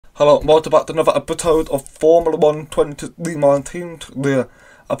Hello, welcome back to another episode of Formula 1 2019, the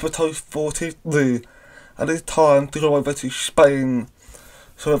episode 43, and it's time to go over to Spain.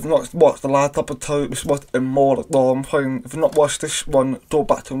 So if you've not watched the last episode, which was in more long frame, if you've not watched this one, go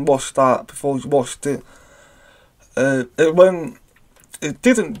back and watch that before you watched it. It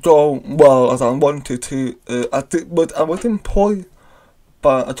didn't go well as I wanted to. I was employed,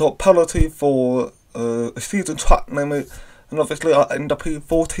 but I got penalty for a season track limit. And obviously I ended up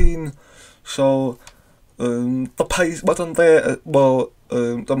P14, so the pace wasn't there. Well,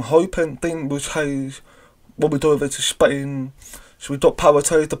 I'm hoping things will change when we go over to Spain. So we got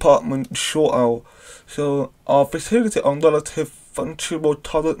powertrain department short out. So our facility on relative functional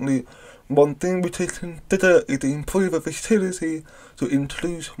currently. One thing we should consider is to improve the facility to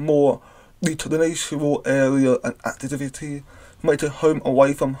include more recreational area and activity. Make it home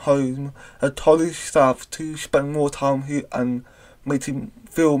away from home, encourage staff to spend more time here and make them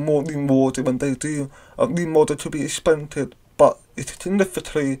feel more rewarded when they do. A remodel to be expensive, but it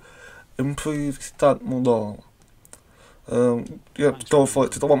significantly improves staff morale. Go for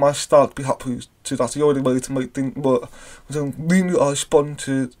it. I want my staff to be happy, so that's the only way to make things work. So really I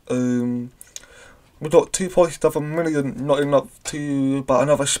responded. We got 2.7 million, not enough to buy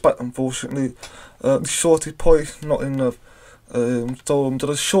another spec unfortunately. The shorted price, not enough. So I'm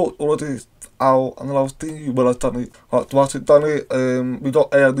just short already out, and then I was thinking, well, I've done it. Right, once I've done it, we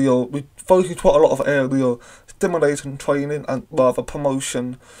got aerial. We focused quite a lot of aerial, stimulating training and rather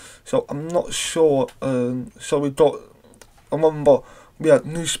promotion. So I'm not sure. So we got, I remember we had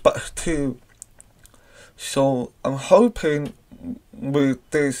new specs too. So I'm hoping with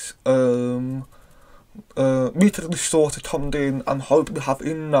this recently sorted coming in, I'm hoping to have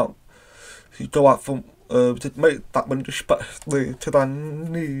enough to go out from. To make that one respectfully to that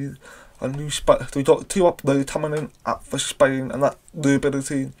need a new spec. We got 2 uploads coming in for Spain and that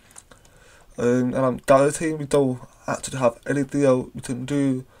durability. And I'm guaranteeing we don't actually have anything else we can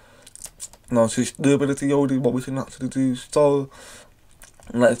do. No, it's just durability only what we can actually do. So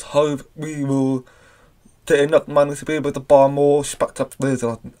let's hope we will get enough money to be able to buy more spec up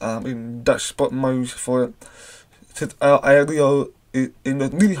later. I'm in desperate mode for it. Since our area in a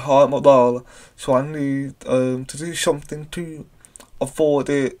really high morale, so I need to do something to afford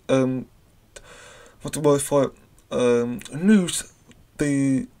it. What's the word for it? Use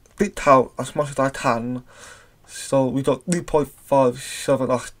the detail as much as I can. So we got 3.57.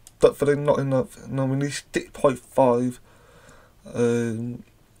 That's definitely not enough. No, we need 6.5. I'm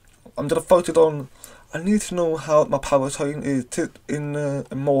gonna focus on. I need to know how my powertrain is in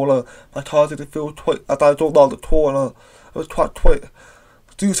Mola. My car didn't feel quite. As I drove down the corner, it was quite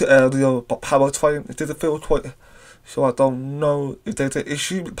due to area, but powertrain it didn't feel quite. So I don't know if there's an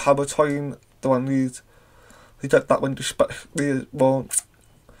issue with powertrain. Do I need to get that one respectfully as well?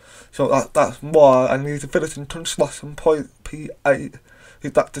 So that's why I need to finish in ./point P8.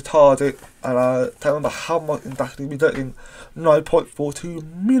 If that's the target, and I don't remember how much exactly we're getting. 9.42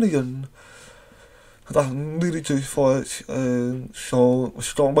 million. That's really good for it. So we're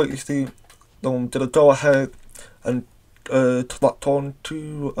still waiting to see. I'm gonna go ahead and collect on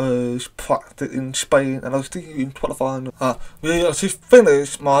to practice in Spain, and I was thinking in qualifying. We actually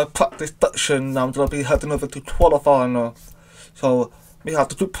finished my practice section. Now I'm gonna be heading over to qualifying. So we had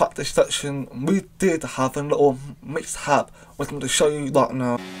to do practice section. We did have a little mishap. We're going to show you that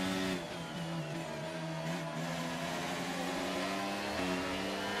now.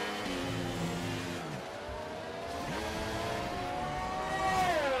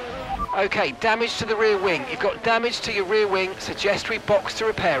 Okay, damage to the rear wing. You've got damage to your rear wing. Suggest we box to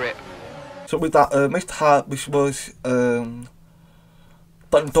repair it. So with that mishap, which was thank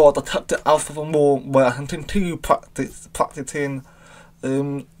God I kept it out for more, where I can continue practicing.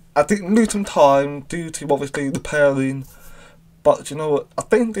 I didn't lose some time due to obviously repairing, but you know what? I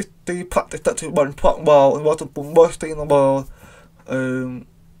think the practice actually went quite well. It wasn't the worst thing in the world.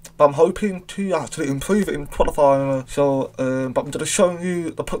 But I'm hoping to actually improve it in qualifying. So, but I'm going to show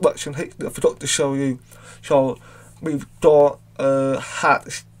you the production hit that I forgot to show you. So, we've got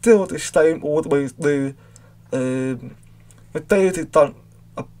hat still the same all the way through. Mercedes has done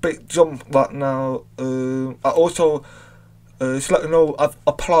a big jump right now. I also, just let you know, I've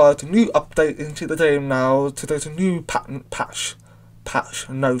applied a new update into the game now. So there's a new patch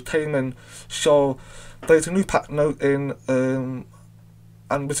note came in. So, there's a new patch note in.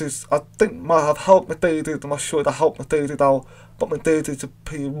 And which is, I think might have helped Mercedes. I'm not sure that helped Mercedes out, but Mercedes is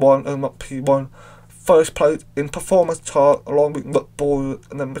P1, not P1, first place in performance chart along with Red Bull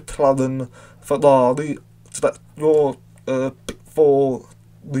and then McLaren, Ferrari. So that's your big four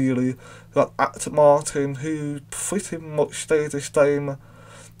really. Like Aston Martin, who pretty much stays the same.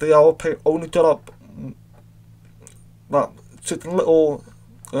 the Alpine only did up that certain little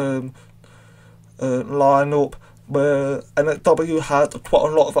line up where NSW had quite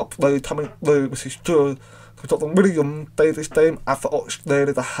a lot of upload coming through, which is good. Because the William stayed the same, Alpha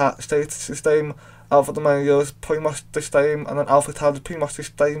Australia, the hat stayed the same, Alpha the Mayor's pretty much the same, and then Alpha Town is pretty much the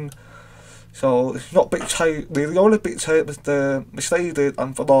same. So it's not big change. The only big change was the Mercedes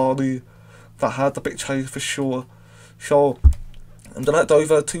and Ferrari that had the big change for sure. So I'm gonna head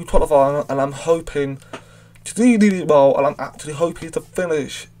over to qualifying, and I'm hoping to do really well, and I'm actually hoping to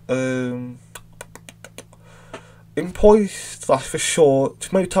finish in points, that's for sure,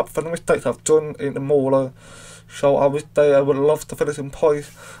 to make up for the mistakes I've done in the Mola. So I would say I would love to finish in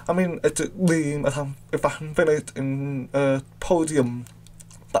points. I mean, it's a dream if I can finish in podium.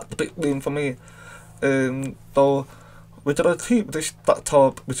 That's a big dream for me. So we're gonna keep this that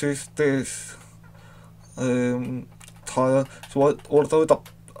top, which is this tyre. So although the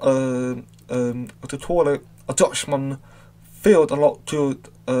toilet adjustment failed a lot good,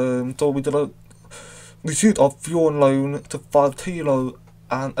 so we did a reduce our fuel loan to 5 kilo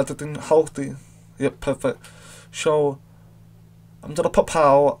and everything healthy. Yep, perfect. So I'm gonna pop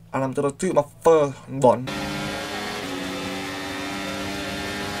out and I'm gonna do my first run.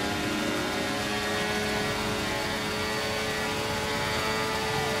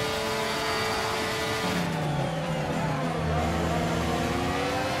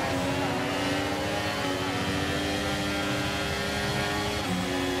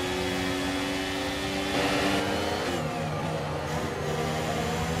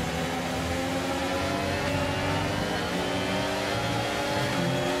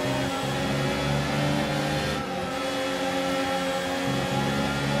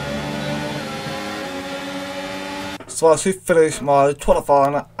 So I should finish my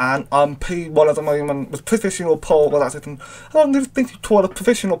qualifying and I'm P1 at the moment with professional pole. Well, that's it. I don't really think it's called a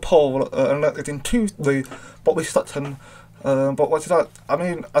professional pole unless it's in Tuesday, but we're stuck in. But what's that? I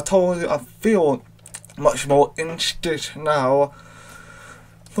mean, I told you I feel much more interested now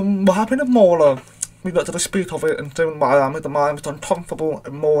from what happened in Mola. We got to the speed of it and doing what I am at the mind, it's uncomfortable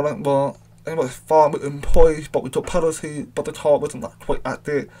in Mola, but it was fine with employees, but we took penalty, but the car wasn't that quite at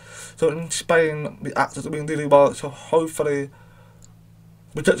it. So in Spain, we acted doing really well, so hopefully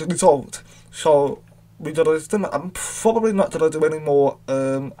we get the result. So we did I'm probably not gonna do any more,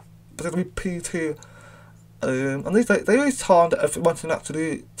 particularly PT. And they always time that everyone can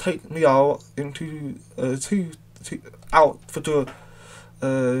actually take me out into out for good.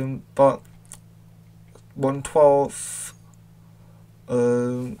 But 112.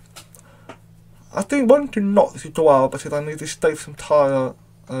 I think one can not to go out because I need to stay some tyre.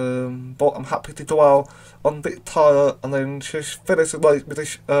 But I'm happy to go out on this tyre and then just finish it like with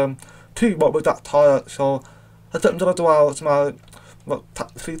this two-bot with that tyre. So I think I'm gonna go out my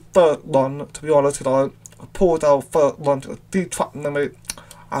tactically third run, to be honest. I pulled out third run to detract limit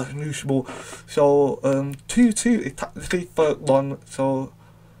as usual. So 2-2 is tactically third run. So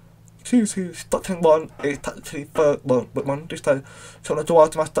 2-2 starting one is tactically third run with one this time. So I'm gonna go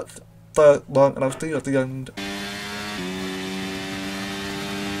out to my third run and I'll see you at the end.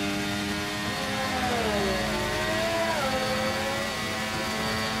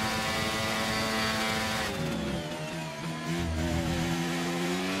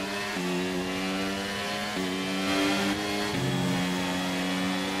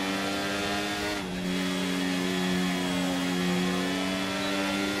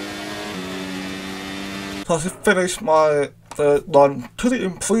 So I should finish my third run, could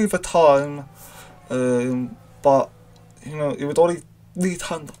improve the time, but you know it was only 3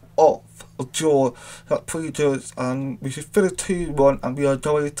 times off a draw that pre-judge, and we should finish 2-1 and we are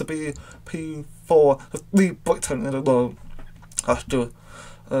going to be P4 with 3 Britain in a row. That's good.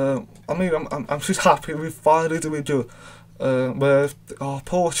 I mean I'm just happy we finally doing good. With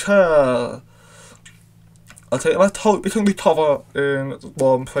poor chair. I think let's hope we can recover in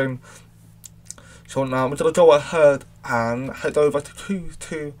one thing. So now we're gonna go ahead and head over to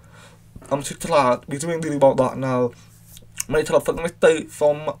Q2. I'm just glad we're doing really well that now. Made up for the mistake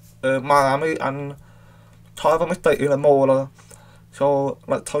from Miami and kind of a mistake in Imola. So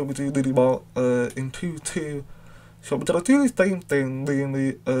let's hope we do really well in Q2. So we're gonna do the same thing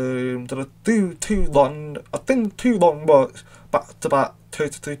really. Gonna do 2-1. I think 2-1 works back to back to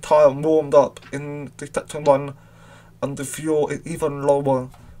the time warmed up in the second one, and the fuel is even lower.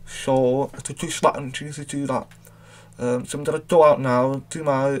 So to push that and choose to do that. So I'm gonna go out now, do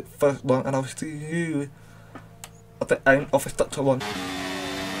my first one, and I'll see you at the end of the second one.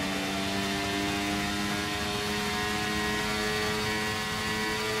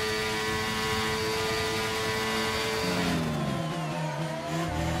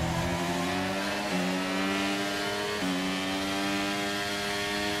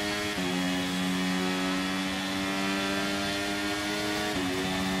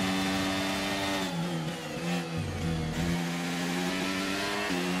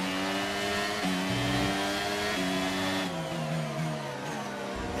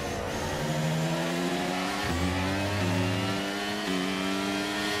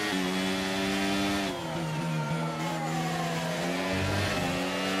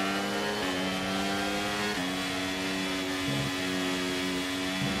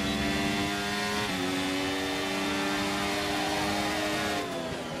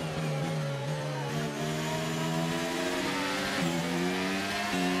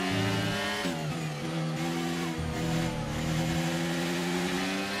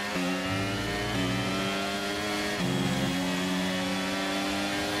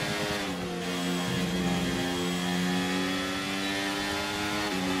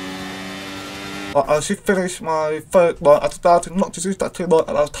 I actually finished my third line. I started not to do that too long,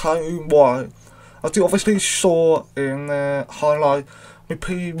 and I'll tell you why. As you obviously saw in the highlight, my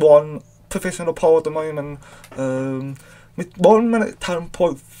P1 professional pole at the moment, with 1 minute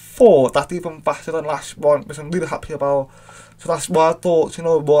 10.4, that's even faster than last one, which I'm really happy about. So that's why I thought, you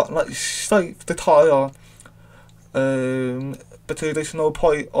know what, let's save the tyre, because there's no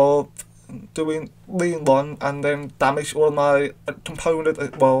point of doing lean one and then damage all my components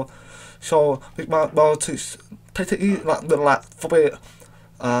as well. So we might well to take it easy like the lap for a bit,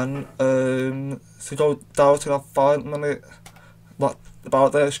 and to go down to the 5 minute, like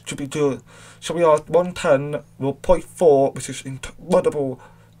about there should be good. So we are 110 with 0.4, which is incredible.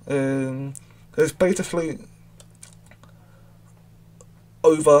 It's basically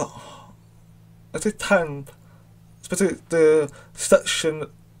over, is it 10? Especially the section,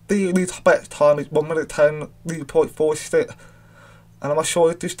 the least best time is 1 minute 10, 3.46, and I'm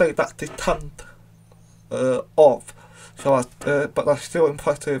sure to state that the 10th off. So but that's still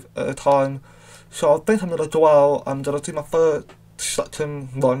impressive at the time. So I think I'm gonna go out. I'm gonna do my first section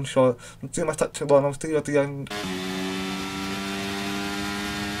run. So I'm doing my section run. I'll see you at the end.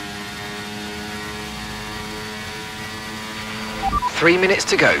 Three minutes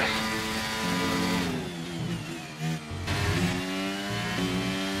to go.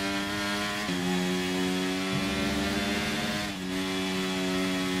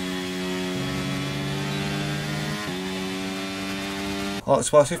 Alright,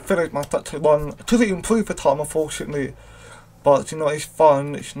 so I actually finished my section run. I could improve the time, unfortunately, but you know, it's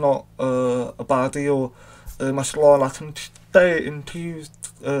fun. It's not a bad deal. My score, I can stay in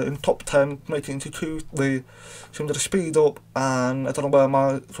top 10, make it into Tuesday. So I'm going to speed up, and I don't know where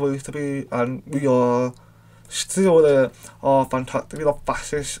my supposed to be, and we are still there. Oh, fantastic! We're the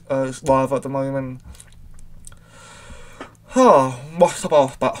fastest driver at the moment. What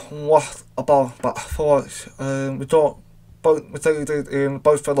about that for us? We got both Mercedes in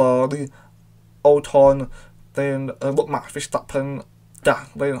both Ferrari, Ocon, then Max Verstappen,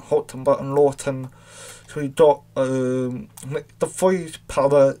 then Hulkenberg and Lawton. So we got the three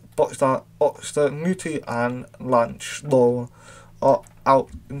power box that Oxter, Muti and Lance Stroll are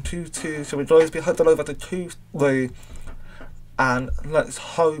out in 2-2. So we're going to be heading over to 2-3, and let's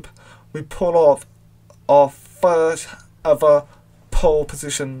hope we pull off our first ever pole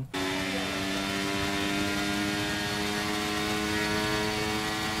position.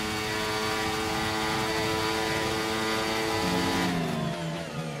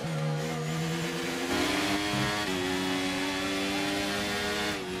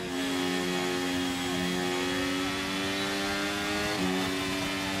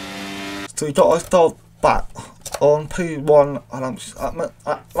 So we got ourselves back on P1, and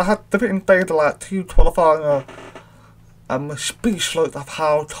I had the bit in data like 2 qualifying. I'm speechless of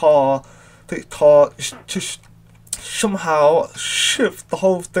how this car is just somehow shift the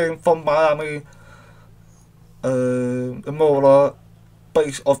whole thing from Miami, Imola,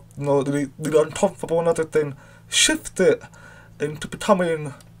 base of, you know, the uncomfortable and everything, shift it into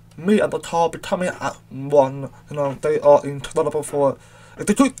becoming me and the car becoming at one. You know, they are incredible for it. It's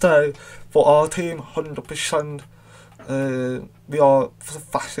a good day for our team, 100%. We are the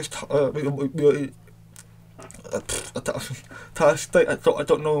fastest. I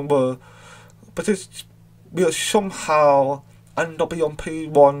don't know where, but we are somehow end up on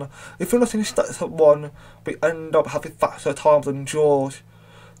P1. If we're looking stats at 1, we end up having faster times than George,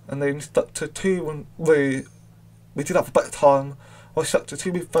 and then stuck to 2 and we did have a better time. Or stuck to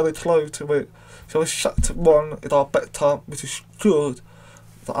 2, we're very close to it. So we stuck to 1 is our better time, which is good.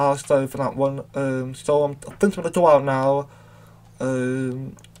 So I'll stay for that one. So I think I'm going to go out now.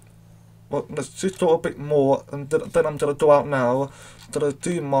 Well, let's just go a bit more, and then I'm going to go out now. I'm going to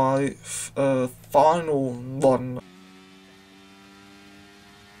do my final one.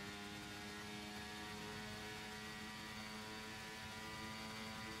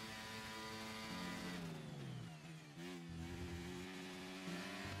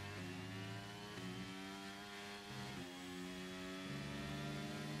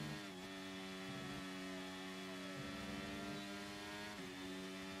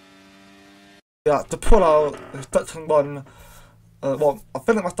 Yeah, to pull out the section 1, well, I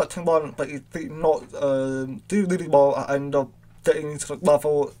finished my section 1, but it did not do really well. I ended up getting into the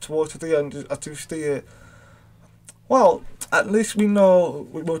level towards the end, as you see it. Well, at least we know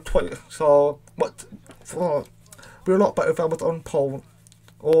we were 20, so, but we're a lot better if I was on pole,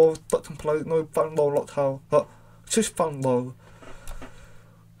 or section play, no fun though, not how, but it's just fun though.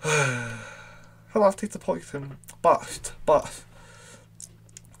 That's disappointing, but,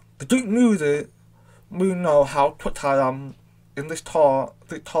 the good news is, we know how quick I am in this car.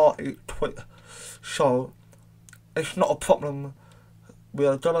 The car is quick. So it's not a problem.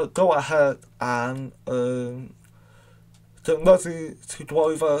 We're gonna go ahead and get ready to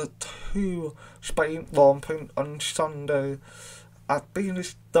drive over to Spain on Sunday at being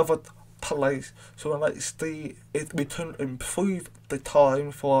discovered place, so let's see if we can improve the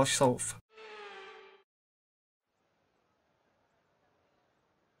time for ourselves.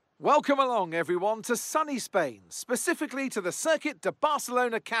 Welcome along everyone to sunny Spain, specifically to the Circuit de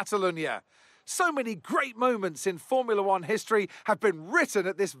Barcelona Catalunya. So many great moments in Formula One history have been written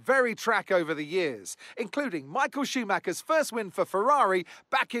at this very track over the years, including Michael Schumacher's first win for Ferrari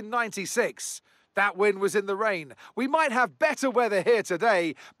back in '96. That win was in the rain. We might have better weather here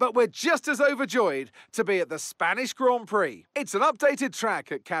today, but we're just as overjoyed to be at the Spanish Grand Prix. It's an updated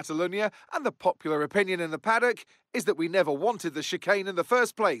track at Catalunya, and the popular opinion in the paddock is that we never wanted the chicane in the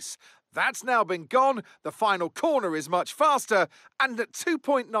first place. That's now been gone, the final corner is much faster, and at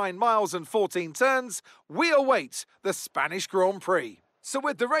 2.9 miles and 14 turns, we await the Spanish Grand Prix. So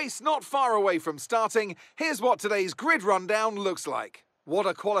with the race not far away from starting, here's what today's grid rundown looks like. What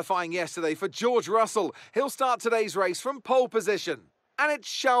a qualifying yesterday for George Russell. He'll start today's race from pole position. And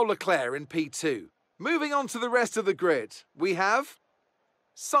it's Charles Leclerc in P2. Moving on to the rest of the grid, we have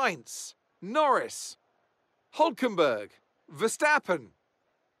Sainz, Norris, Hülkenberg, Verstappen,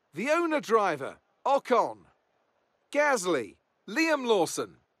 the owner driver, Ocon, Gasly, Liam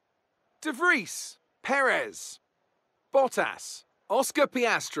Lawson, De Vries, Perez, Bottas, Oscar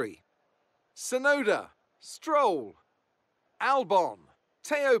Piastri, Tsunoda, Stroll, Albon,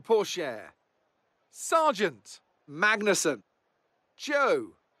 Théo Pourchaire, Sargent, Magnussen,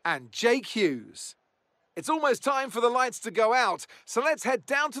 Joe, and Jake Hughes. It's almost time for the lights to go out, so let's head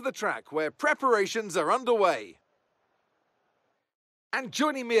down to the track where preparations are underway. And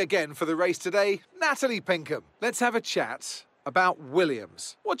joining me again for the race today, Natalie Pinkham. Let's have a chat about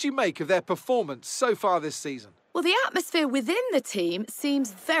Williams. What do you make of their performance so far this season? Well, the atmosphere within the team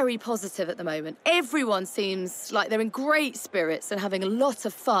seems very positive at the moment. Everyone seems like they're in great spirits and having a lot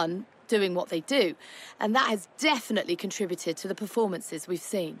of fun doing what they do. And that has definitely contributed to the performances we've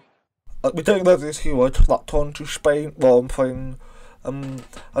seen. We don't know this here, that turn to Spain Grand Prix.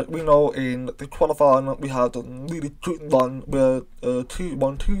 We know in the qualifying we had a really good run where 2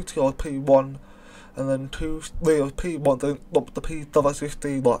 P1, and then 2 P1, then up the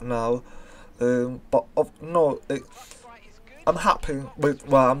P50 right now. But I'm happy with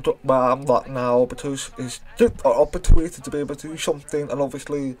where I'm right now, because it's just an opportunity to be able to do something, and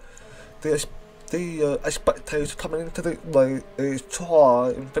obviously the expectation coming into the race is try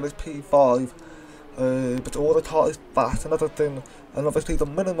and finish P5, but all the time is fast and everything, and obviously the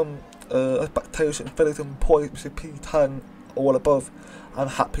minimum expectation is finishing points is P10 or above. I'm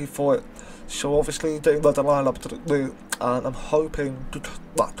happy for it. So obviously getting the line up to the route, and I'm hoping to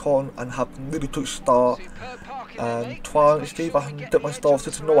back on and have a really good start and try and see if I can get myself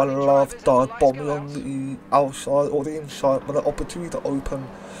to know I love dive bombing on the outside or the inside when the opportunity to open.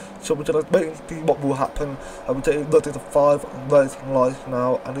 So we're going to wait and see what will happen, and we're getting ready to 5 racing lights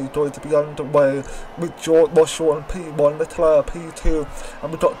now, and it's going to be underway with George Russell and P1, Leclerc P2,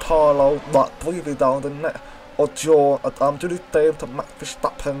 and we've got Carlo like breathing down the net. Or George, and I'm doing the same to Max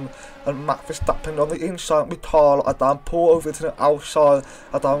Verstappen, and Max Verstappen on the inside with Carlo, and I'm pull over to the outside,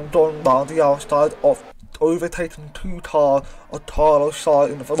 and I'm going down the outside of overtaking 2 cars on Carlo's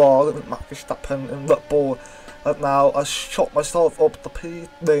side in the Ferrari with Max Verstappen in Red Bull. And now I shot myself up the P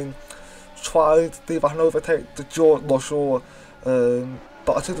lane, tried to see if I can overtake the George Russell,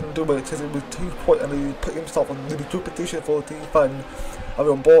 but I didn't do it because it was too quick, and he put himself in a really good position for the defense. I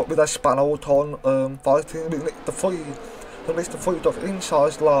was on board with that Spanish on fighting with Nick the Free. Then Nick the Free got the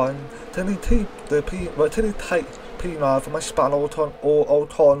inside line. Then he take P9 from my Spanish or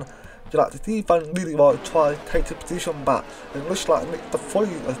Ocon. Like the defense really want to try to take the position back. It looks like Nick the Free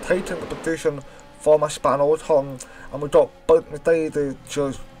has taken the position for my Spanish on, and we got both Mercedes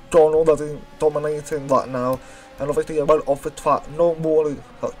just gone already dominating right now. And obviously I went off the track, no more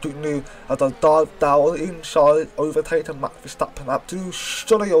too new, as I dived down on the inside, overtaking Max Verstappen. I do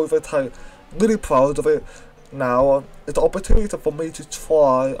stunning overtake, really proud of it. Now it's an opportunity for me to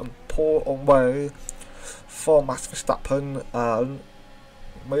try and pull away from Max Verstappen and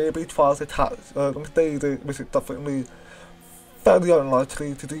maybe try to attack Mercedes, which is definitely very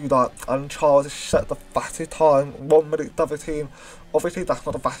unlikely to do that, and try to set the fastest time, 1 minute 17. Obviously that's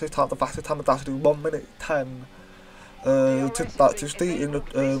not the fastest time is actually 1 minute 10. To stay in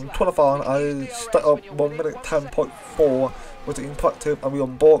the qualifying, I set up 1 minute 10.4 with the impressive, and we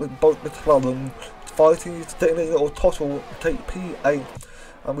on board with both McLaren fighting to get in a little tussle, take P8,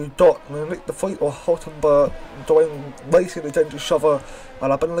 and we got Nick the Fleet or Hottenberg doing racing against each other,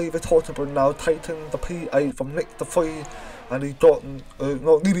 and I believe it's Hottenberg now taking the P8 from Nick the Fleet, and he got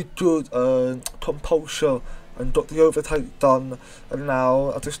not really good composure and got the overtake done, and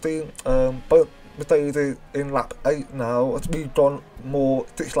now I just think both Mercedes in lap 8 now, as we've done more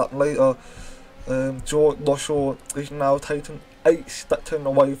 6 laps later. George Russell is now taking 8 seconds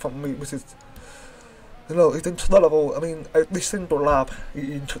away from me, which is, you know, it's incredible. I mean, at this single lap,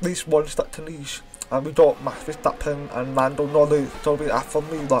 he took at least 1 second each, and we got Max Verstappen and Lando Norris to be after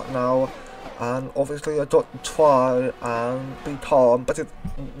me right now. And obviously I got to try and be calm, but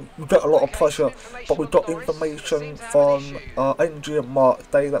we got a lot of pressure. But we got information from engine Mark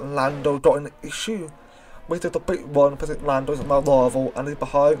saying that Lando got an issue, which is a big one because Lando's at my rival and he's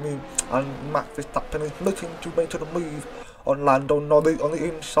behind me, and Max Verstappen is looking to make the move on Lando Norris on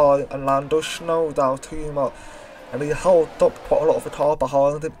the inside, and Lando slowed down too much, and he held up quite a lot of the car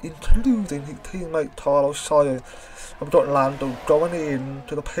behind him, including his teammate Carlos Sainz. I've got Lando going in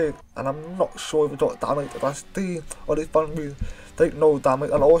to the pit, and I'm not sure if he got damage. But I see on his front wheel, there's no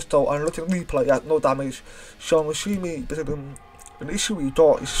damage, and also I'm looking at replay, has no damage. So I'm assuming because an issue we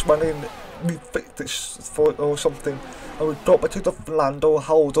got is when we fixed it for it or something, and we got because of Lando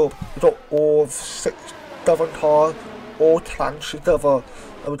held up, we got all 6 different cars all clanched together,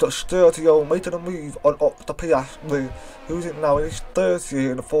 and we got Sturdio making a move on Octa Piastri, who's in now in his 3rd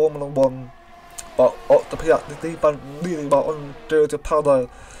year in the Formula 1. But Octa Piastri did really well on dirty powder,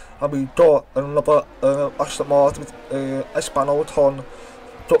 and we got another Aston Martin with Esteban Ocon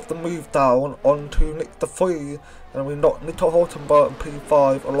got the move down onto Nick the Free, and we knocked Nico Hülkenberg in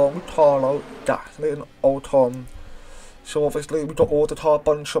P5 along with Carlo, Gasly and Ocon. So obviously we got all the car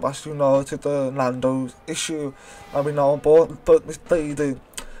bunch up, as you know, to the Lando's issue, and we now on board but Mercedes.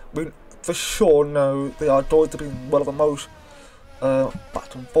 We for sure know they are going to be one of the most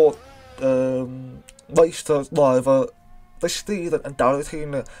back and forth racers driver this season, and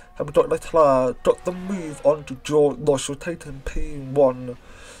Darlington have got Leclerc got the move on to George Russell taking P1.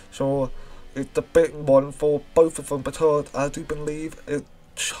 So it's a big one for both of them, because I do believe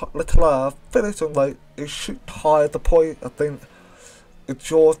Leclerc finishing late, it should tie the point. I think it's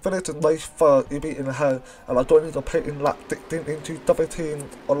George finishing race 3rd, he'll be in ahead, and I don't need to pit in lap 16 into 17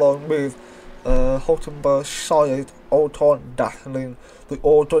 along with Hülkenberg, Sainz, Ocon, Gasly. They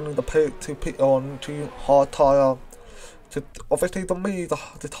all don't need to pit on to hard tyre. So obviously for me, the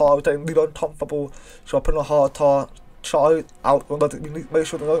tyre was getting really uncomfortable, so I put on a hard tyre, try it out, we need to make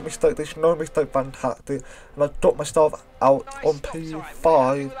sure there's no mistake, there's no mistake, fantastic, and I got myself out on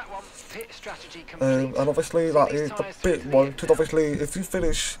P5, and obviously that is the big one, because obviously if you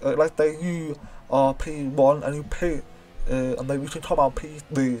finish, let's say you are P1 and you pit, and then you can come out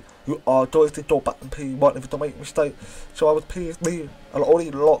P3, you are going to go back in P1 if you don't make a mistake. So I was P3 and I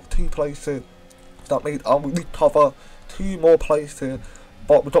only locked 2 places, that means I will need to cover 2 more places.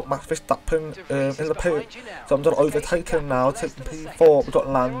 But we got Max Verstappen in the pit, so I'm going to overtake him now, taking P4. We got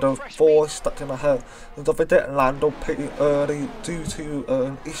Lando 4 stuck in my head, and don't forget Lando pitting early due to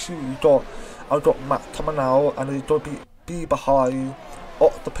an issue I got Max coming out, and he's going to be behind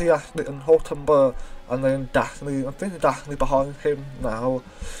Octa Piastri and Hülkenberg, and then Gasly. I think Gasly behind him now,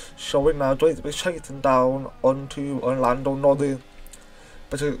 so we're now going to be chasing down onto Lando Norris,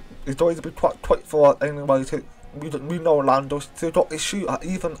 but it's going to be quite quick for us anyway. We know Lando still got issue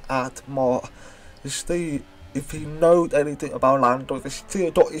even at Mark. You see, if he knows anything about Lando, if he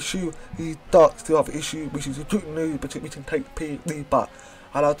still got issue, he does still have issue, which is a good news, but we can take P3 back.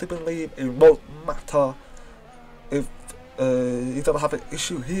 And I do believe it won't matter if he doesn't have an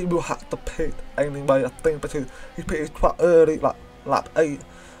issue, he will have to pit anyway, I think, because he pitted quite early, like lap 8.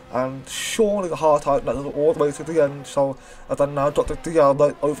 And surely the hard type that all the way to the end, so I then now got the DL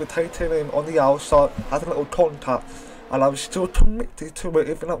like overtaking him on the outside, had a little contact, and I'm still committed to it,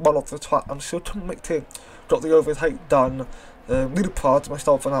 even at one off the track, I'm still committed, got the overtake done, really proud of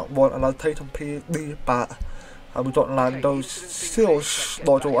myself on that one, and I've taken P3 back, and we got Lando still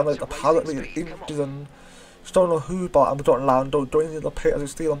scheduled, and apparently an incident, don't know who, but and we got Lando going into the pit as we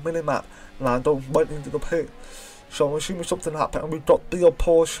steal a mini-map. Lando went into the pit. So I'm assuming something happened, and we got the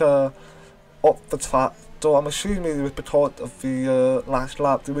Porsche off the track. So I'm assuming it was because of the last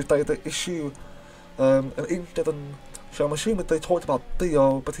lap. There was the issue, an incident. So I'm assuming they talked about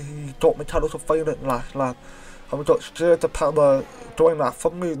Theo, but he got mechanical failure in the last lap. And we got straight to Pella doing that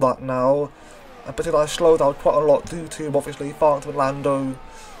for me right now. And because I slowed down quite a lot due to obviously fighting with Lando.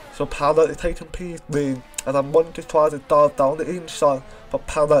 So Pella is taking P3, and I wanted to try to dive down the inside, but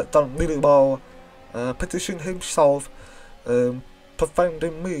Pella done really well. Position himself,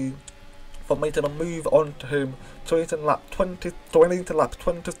 preventing me for making a move onto him. So into lap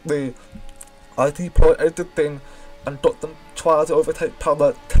 23, I deployed everything and got them try to overtake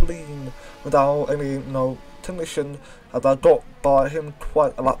Pala clean without any tension, and I got by him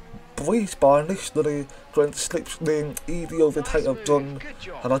quite a lot breeze by initially during the slipstream easy overtake I've done,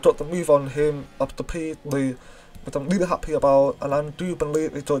 and I got the move on him up to P3, which I'm really happy about, and I do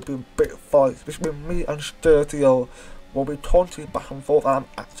believe it's going to be a big fight between me and Sturdio. We'll be taunting back and forth, and I'm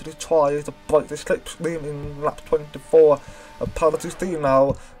actually trying to break the slipstream in lap 24. Pala to see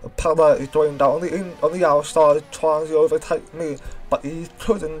now, Pala is going down on the outside trying to overtake me, but he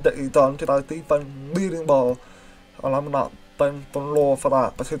couldn't get it done because I defend really well, and I'm not bent on law for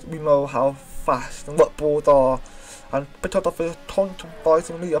that because we know how fast and what balls are, and because of the taunting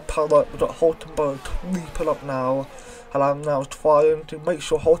fighting me, Pala, we got Holtenberg creeping up now, and I'm now trying to make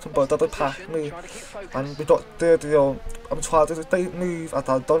sure Holtenberg doesn't pass me, and we got Sturdio. I'm trying to stay move as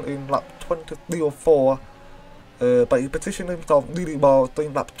I've done in lap 23 or 4. But he positioned himself really well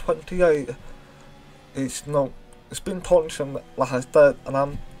during lap 28. It's been taunting, like I said, and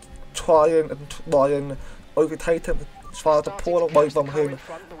I'm trying overtake him, trying to pull away from him,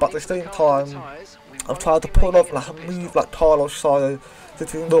 but at the same time I'm trying to pull off like a move like Carlos Shire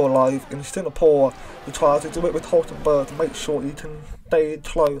sitting in live in Singapore. We try to do it with Holtenberg to make sure he can stay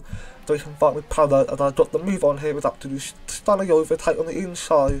slow so he can fight with Pala, and I got the move on here with up to do stunning overtake on the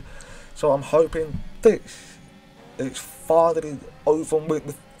inside. So I'm hoping it's finally over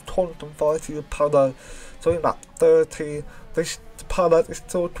with taunting fighting with Pala. So in lap 30, this Pala is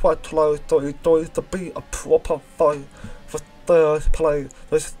still quite close, so it's going to be a proper fight for third place.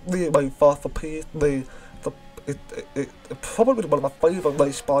 There's really fast for P3. It's probably one of my favourite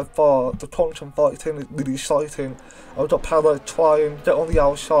races by far. The taunting fighting is really exciting. I've got Pala try and get on the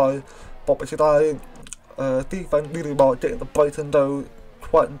outside, but because I defend really well, getting the Brighton though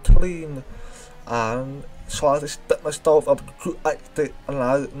quite clean, and try to step myself up to exit, and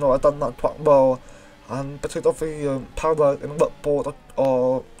I've done that quite well. And because of the Pala in the board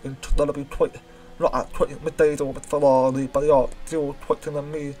or in be quite not at quick middays or with Ferrari, but they are still quicker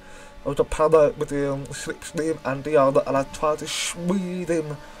than me. I was a Pala with the slipstream and the other, and I tried to squeeze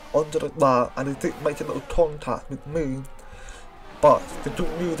him under the bar, and he did make a little contact with me. But the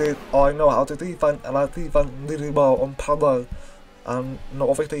good news is I know how to defend, and I defend really well on Pala. And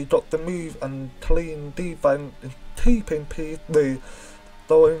obviously got the move and clean defense and keeping P3.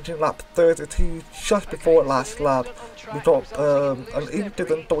 Though in lap 32, just before last lap, we got an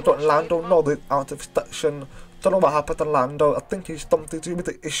incident. We got Lando nodded out of section. Don't know what happened to Lando. I think he's something to do with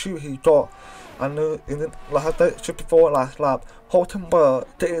the issue he got. And just before last lap, Holtenberg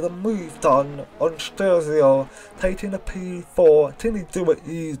getting the move done on Sturdio, taking the P4. Didn't he do it?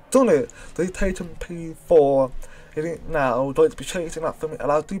 He's done it. So he's taking P4. He didn't now going to be chasing that for me,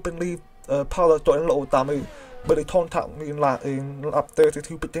 and I do believe Pala got a little damage, but he contacted me in lap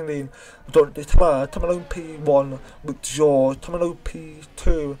 32 beginning. Don't declare Tomalo P1 with George, Tomalo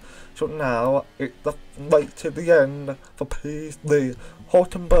P2. So now it's the wait to the end for P3.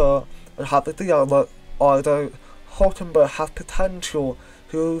 Holtenberg and have the other. Either Holtenberg has potential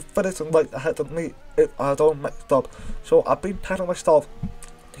to finish right ahead of me if I don't mess up. So I've been telling myself,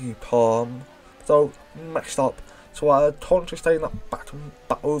 so messed up. So I constantly staying up back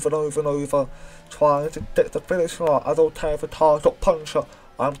over and over and over, trying to get the finish line. I don't care if it's hard, got puncher,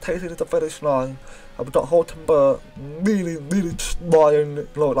 I'm taking it to the finish line. I've got Holtenberg really trying,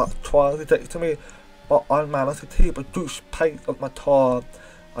 trying to get it to me, but I managed to keep a goose pace of my car,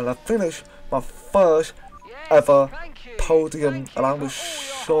 and I finished my first ever podium, and I was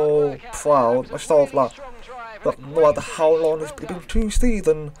so proud myself. No matter how long it's been 2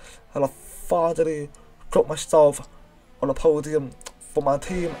 seasons, and I finally got myself on a podium for my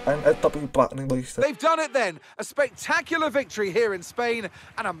team and NSW Bradley racing. They've done it then! A spectacular victory here in Spain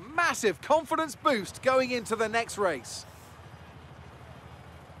and a massive confidence boost going into the next race.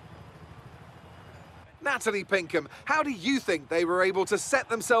 Natalie Pinkham, how do you think they were able to set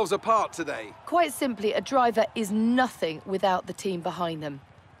themselves apart today? Quite simply, a driver is nothing without the team behind them.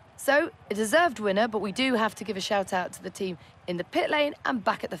 So, a deserved winner, but we do have to give a shout out to the team in the pit lane and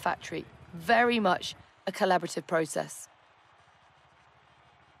back at the factory. Very much a collaborative process.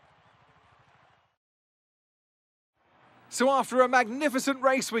 So after a magnificent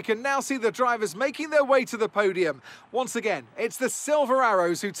race, we can now see the drivers making their way to the podium. Once again, it's the Silver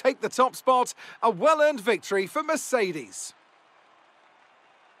Arrows who take the top spot, a well-earned victory for Mercedes.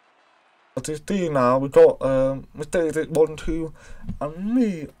 As you see now, we got Mercedes 1, 2, and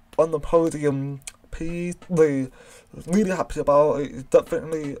me on the podium, P3. Really happy about it. It's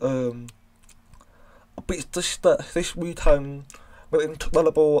definitely a bit this weekend with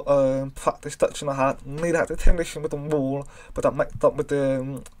incredible practice touch I had. Nearly had to finish with the wall, but that mixed up with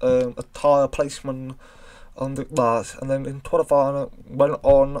the a tyre placement on the glass. And then in qualifying, went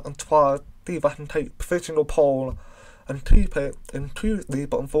on and tried to even take provisional pole and keep it intuitively,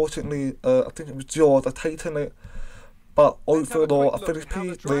 but unfortunately, I think it was George that taken it. But overall, I finished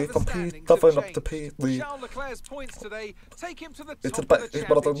P3 from P7 up to P3. It's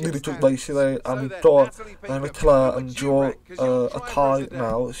one of the really good races today, and we've got Leclerc and George a tie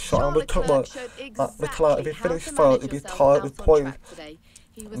now. So I'm looking at Leclerc, if he finished third, he'd be tied with points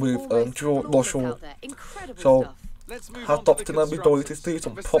with George Russell. So hats off to them, we go to see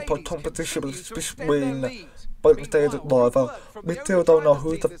some proper competition between both Mercedes driver. We still don't know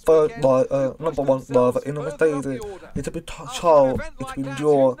who's the third number one driver in the Mercedes. It's a bit Charles, between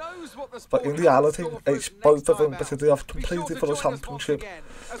George, but in reality it's both of them because they have completed for the championship.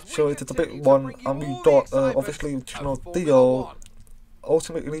 So it's a bit one, and we got obviously, you know, Dio.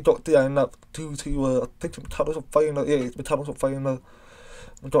 Ultimately got Dio end up due to I think the McLaren's of failure. Yeah, the McLaren's of failure.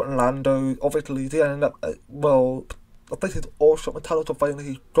 We got Lando. Obviously Dio ended up well. I think it's also mechanical failure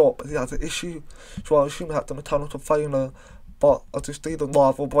he got, but he has an issue, so I assume he had the mechanical failure. But I just see the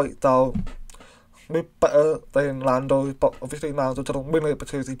rival breakdown. We're better than Lando, but obviously Lando didn't win it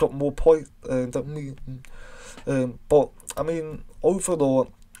because he got more points than me. But I mean,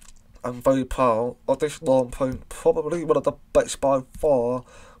 overall, I'm very proud of this long point. Probably one of the best by far,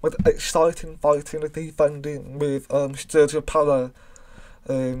 with exciting fighting and defending with Sergio Perez.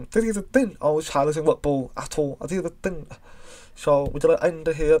 Didn't even think I was challenging Red Bull at all. I didn't even think. So we're going to end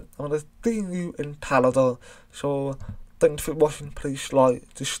it here. I'm going to see you in Canada. So thanks for watching. Please like,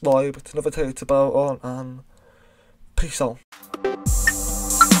 subscribe to Never Take About on, and peace out.